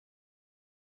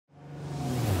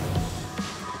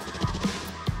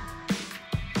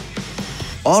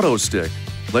AutoStick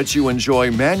lets you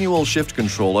enjoy manual shift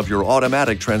control of your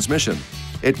automatic transmission.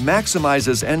 It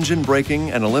maximizes engine braking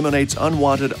and eliminates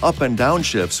unwanted up and down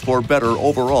shifts for better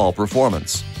overall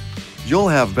performance. You'll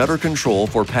have better control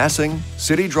for passing,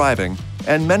 city driving,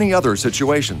 and many other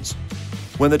situations.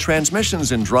 When the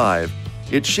transmission's in drive,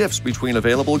 it shifts between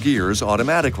available gears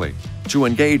automatically. To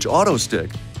engage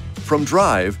AutoStick, from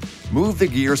drive, move the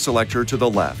gear selector to the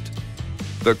left.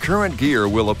 The current gear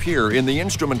will appear in the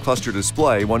instrument cluster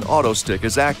display when AutoStick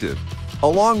is active,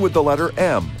 along with the letter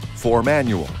M for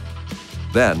manual.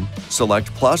 Then,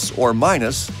 select plus or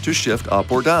minus to shift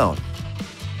up or down.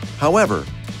 However,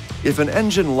 if an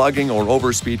engine lugging or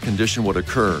overspeed condition would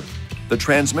occur, the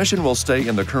transmission will stay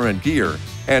in the current gear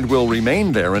and will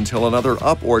remain there until another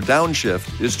up or down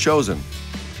shift is chosen.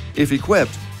 If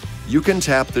equipped, you can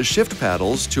tap the shift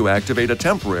paddles to activate a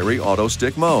temporary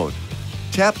AutoStick mode.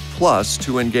 Tap plus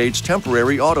to engage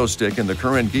temporary AutoStick in the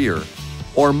current gear,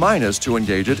 or minus to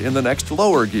engage it in the next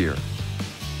lower gear.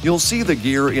 You'll see the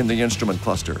gear in the instrument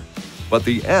cluster, but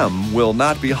the M will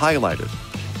not be highlighted.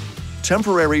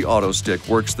 Temporary AutoStick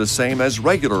works the same as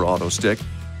regular AutoStick,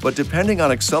 but depending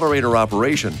on accelerator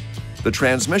operation, the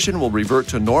transmission will revert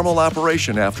to normal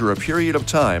operation after a period of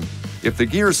time if the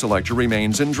gear selector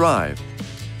remains in drive.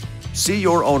 See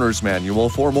your owner's manual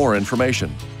for more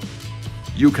information.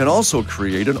 You can also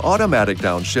create an automatic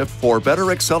downshift for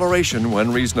better acceleration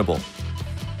when reasonable.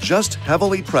 Just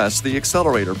heavily press the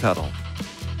accelerator pedal.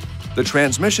 The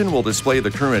transmission will display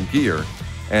the current gear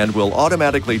and will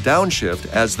automatically downshift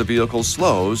as the vehicle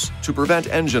slows to prevent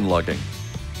engine lugging.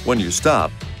 When you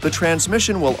stop, the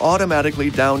transmission will automatically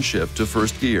downshift to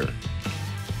first gear.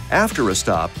 After a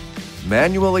stop,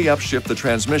 manually upshift the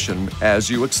transmission as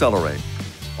you accelerate.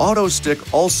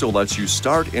 AutoStick also lets you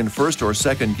start in first or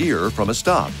second gear from a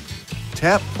stop.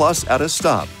 Tap plus at a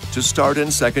stop to start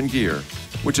in second gear,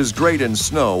 which is great in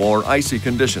snow or icy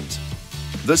conditions.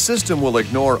 The system will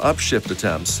ignore upshift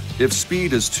attempts if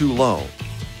speed is too low.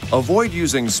 Avoid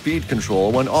using speed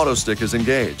control when AutoStick is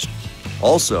engaged.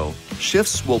 Also,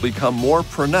 shifts will become more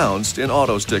pronounced in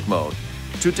AutoStick mode.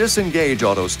 To disengage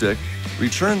AutoStick,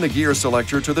 return the gear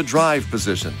selector to the drive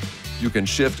position. You can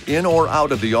shift in or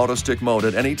out of the AutoStick mode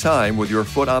at any time with your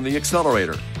foot on the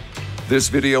accelerator. This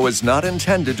video is not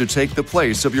intended to take the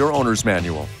place of your owner's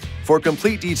manual. For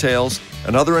complete details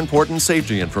and other important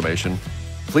safety information,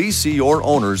 please see your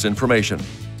owner's information.